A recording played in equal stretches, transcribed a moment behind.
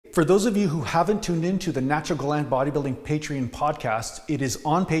For those of you who haven't tuned into the Natural Bodybuilding Patreon podcast, it is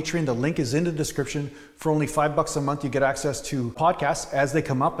on Patreon. The link is in the description. For only $5 a month, you get access to podcasts as they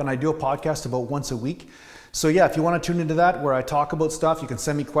come up, and I do a podcast about once a week. So yeah, if you want to tune into that, where I talk about stuff, you can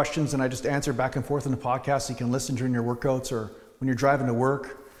send me questions and I just answer back and forth in the podcast. So you can listen during your workouts, or when you're driving to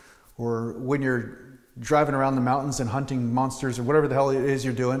work, or when you're driving around the mountains and hunting monsters, or whatever the hell it is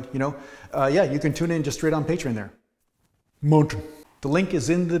you're doing, you know. Yeah, you can tune in just straight on Patreon there. Mountain. The link is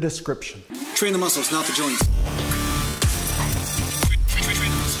in the description. Train the muscles, not the joints.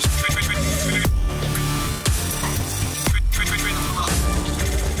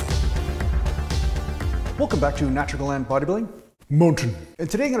 Welcome back to Natural Bodybuilding Mountain. And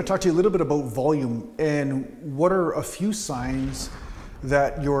today I'm going to talk to you a little bit about volume and what are a few signs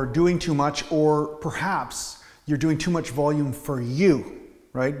that you're doing too much, or perhaps you're doing too much volume for you,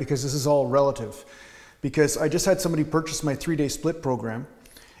 right? Because this is all relative. Because I just had somebody purchase my 3-day split program,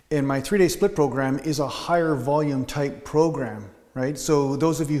 and my 3-day split program is a higher volume type program, right? So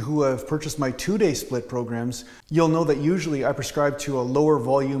those of you who have purchased my 2-day split programs, you'll know that usually I prescribe to a lower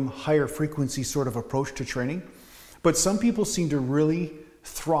volume, higher frequency sort of approach to training. But some people seem to really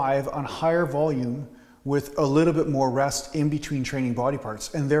thrive on higher volume with a little bit more rest in between training body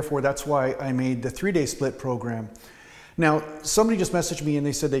parts. And therefore, that's why I made the 3-day split program. Now, somebody just messaged me and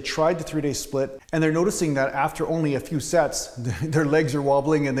they said they tried the 3-day split and they're noticing that after only a few sets, their legs are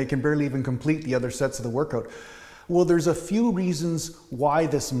wobbling and they can barely even complete the other sets of the workout. Well, there's a few reasons why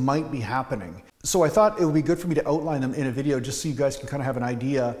this might be happening. So I thought it would be good for me to outline them in a video just so you guys can kind of have an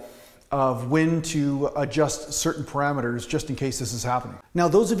idea of when to adjust certain parameters just in case this is happening. Now,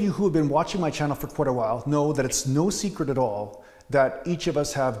 those of you who have been watching my channel for quite a while know that it's no secret at all that each of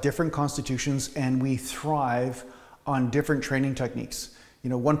us have different constitutions and we thrive on different training techniques.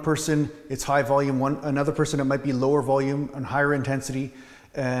 You know, one person, it's high volume, another person, it might be lower volume and higher intensity,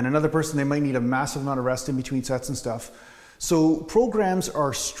 and another person, they might need a massive amount of rest in between sets and stuff. So programs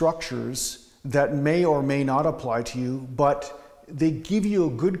are structures that may or may not apply to you, but they give you a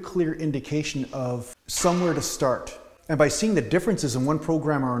good, clear indication of somewhere to start. And by seeing the differences in one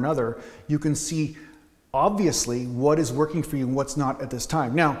program or another, you can see obviously what is working for you and what's not at this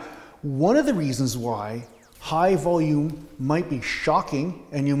time. Now, one of the reasons why high volume might be shocking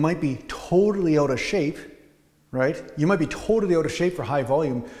and you might be totally out of shape, right? You might be totally out of shape for high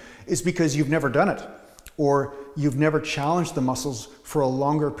volume is because you've never done it, or you've never challenged the muscles for a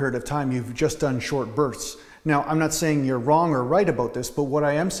longer period of time. You've just done short bursts. Now, I'm not saying you're wrong or right about this, but what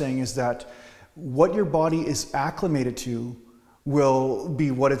I am saying is that what your body is acclimated to will be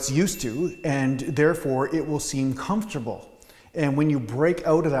what it's used to, and therefore it will seem comfortable. And when you break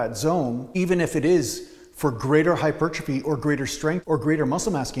out of that zone, even if it is for greater hypertrophy or greater strength or greater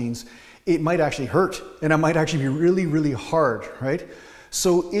muscle mass gains, it might actually hurt and it might actually be really, really hard, right?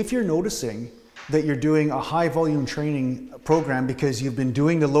 So if you're noticing that you're doing a high volume training program because you've been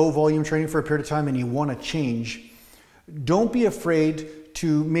doing the low volume training for a period of time and you want to change, don't be afraid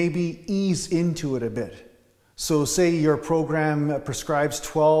to maybe ease into it a bit. So say your program prescribes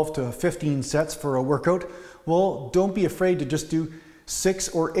 12 to 15 sets for a workout. Well, don't be afraid to just do 6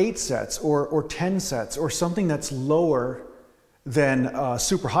 or 8 sets or 10 sets or something that's lower than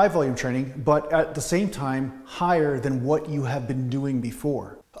super high volume training, but at the same time higher than what you have been doing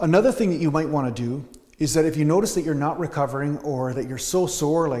before. Another thing that you might want to do is that if you notice that you're not recovering, or that you're so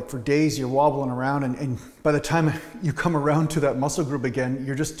sore, like for days you're wobbling around, and by the time you come around to that muscle group again,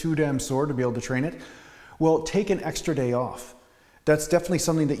 you're just too damn sore to be able to train it, well, take an extra day off. That's definitely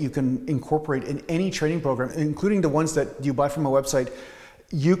something that you can incorporate in any training program, including the ones that you buy from a website.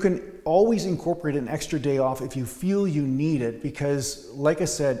 You can always incorporate an extra day off if you feel you need it, because like I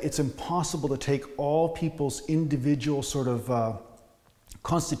said, it's impossible to take all people's individual sort of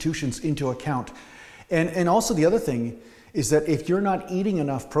constitutions into account. And also the other thing is that if you're not eating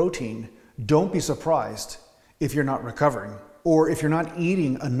enough protein, don't be surprised if you're not recovering. Or if you're not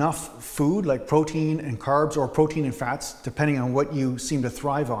eating enough food like protein and carbs, or protein and fats, depending on what you seem to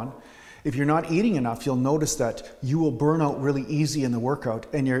thrive on. If you're not eating enough, you'll notice that you will burn out really easy in the workout,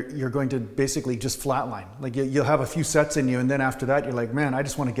 and you're going to basically just flatline. Like you'll have a few sets in you, and then after that you're like, man, I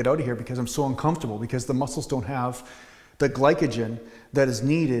just want to get out of here because I'm so uncomfortable, because the muscles don't have the glycogen that is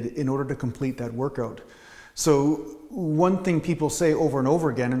needed in order to complete that workout. So one thing people say over and over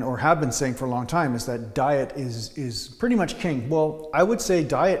again, or have been saying for a long time, is that diet is pretty much king. Well, I would say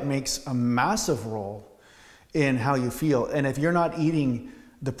diet makes a massive role in how you feel. And if you're not eating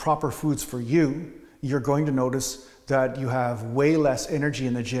the proper foods for you, you're going to notice that you have way less energy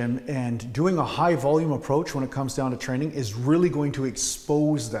in the gym, and doing a high volume approach when it comes down to training is really going to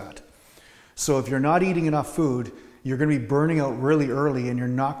expose that. So if you're not eating enough food, you're going to be burning out really early and you're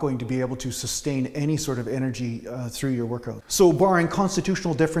not going to be able to sustain any sort of energy through your workout. So barring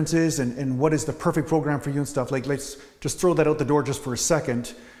constitutional differences and what is the perfect program for you and stuff, like let's just throw that out the door just for a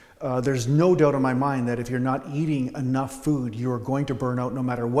second. There's no doubt in my mind that if you're not eating enough food, you're going to burn out no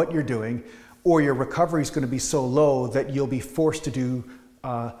matter what you're doing, or your recovery is going to be so low that you'll be forced to do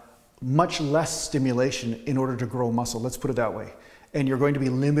much less stimulation in order to grow muscle. Let's put it that way. And you're going to be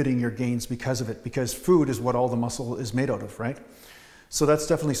limiting your gains because of it, because food is what all the muscle is made out of, right? So that's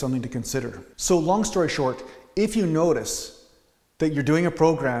definitely something to consider. So long story short, if you notice that you're doing a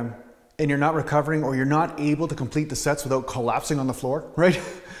program and you're not recovering, or you're not able to complete the sets without collapsing on the floor, right?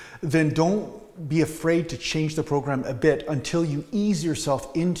 Then don't be afraid to change the program a bit until you ease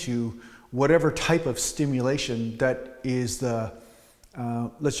yourself into whatever type of stimulation that is the,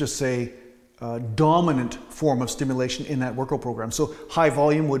 let's just say, dominant form of stimulation in that workout program. So high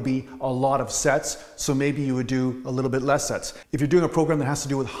volume would be a lot of sets, so maybe you would do a little bit less sets. If you're doing a program that has to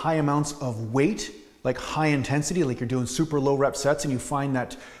do with high amounts of weight, like high intensity, like you're doing super low rep sets, and you find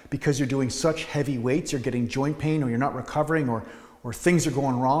that because you're doing such heavy weights, you're getting joint pain, or you're not recovering, or things are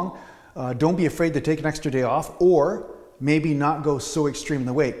going wrong, don't be afraid to take an extra day off, or maybe not go so extreme in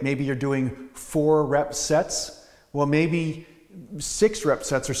the weight. Maybe you're doing 4 rep sets. Well, maybe 6 rep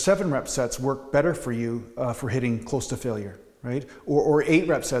sets or 7 rep sets work better for you for hitting close to failure, right? Or 8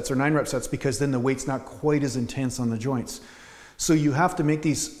 rep sets or 9 rep sets, because then the weight's not quite as intense on the joints. So you have to make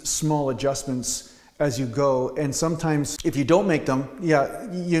these small adjustments as you go, and sometimes if you don't make them, yeah,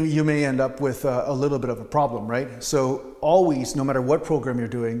 you may end up with a little bit of a problem, right? So always, no matter what program you're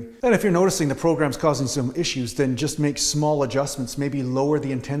doing, and if you're noticing the program's causing some issues, then just make small adjustments. Maybe lower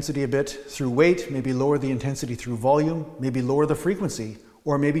the intensity a bit through weight, maybe lower the intensity through volume, maybe lower the frequency,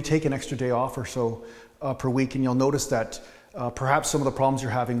 or maybe take an extra day off or so per week, and you'll notice that perhaps some of the problems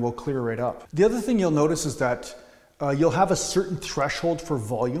you're having will clear right up. The other thing you'll notice is that you'll have a certain threshold for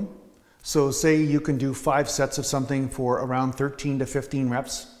volume. So say you can do 5 sets of something for around 13 to 15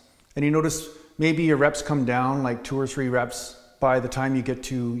 reps, and you notice maybe your reps come down like 2 or 3 reps by the time you get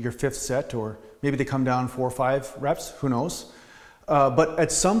to your 5th set, or maybe they come down 4 or 5 reps, who knows? But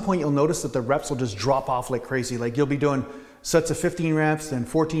at some point you'll notice that the reps will just drop off like crazy. Like you'll be doing sets of 15 reps, then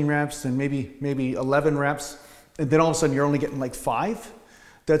 14 reps, then maybe 11 reps, and then all of a sudden you're only getting like 5.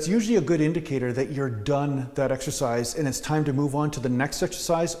 That's usually a good indicator that you're done that exercise and it's time to move on to the next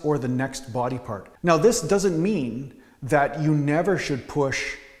exercise or the next body part. Now, this doesn't mean that you never should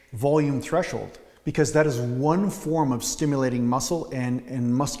push volume threshold, because that is one form of stimulating muscle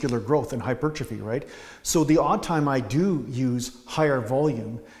and muscular growth and hypertrophy, right? So the odd time I do use higher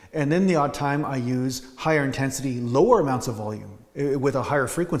volume, and then the odd time I use higher intensity, lower amounts of volume with a higher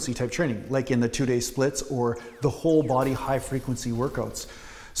frequency type training, like in the 2-day splits or the whole body high frequency workouts.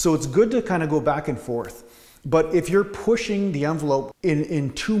 So it's good to kind of go back and forth. But if you're pushing the envelope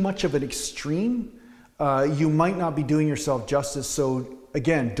in too much of an extreme, you might not be doing yourself justice. So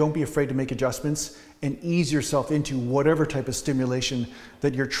again, don't be afraid to make adjustments and ease yourself into whatever type of stimulation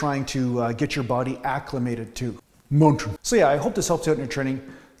that you're trying to get your body acclimated to. So yeah, I hope this helps you out in your training.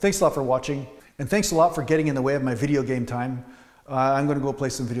 Thanks a lot for watching, and thanks a lot for getting in the way of my video game time. I'm gonna go play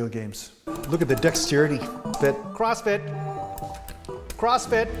some video games. Look at the dexterity bit. CrossFit.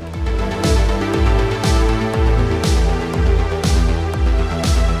 CrossFit.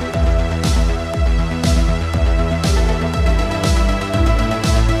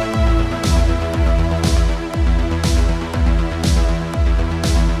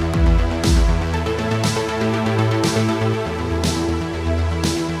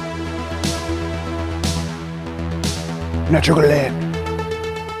 Natural.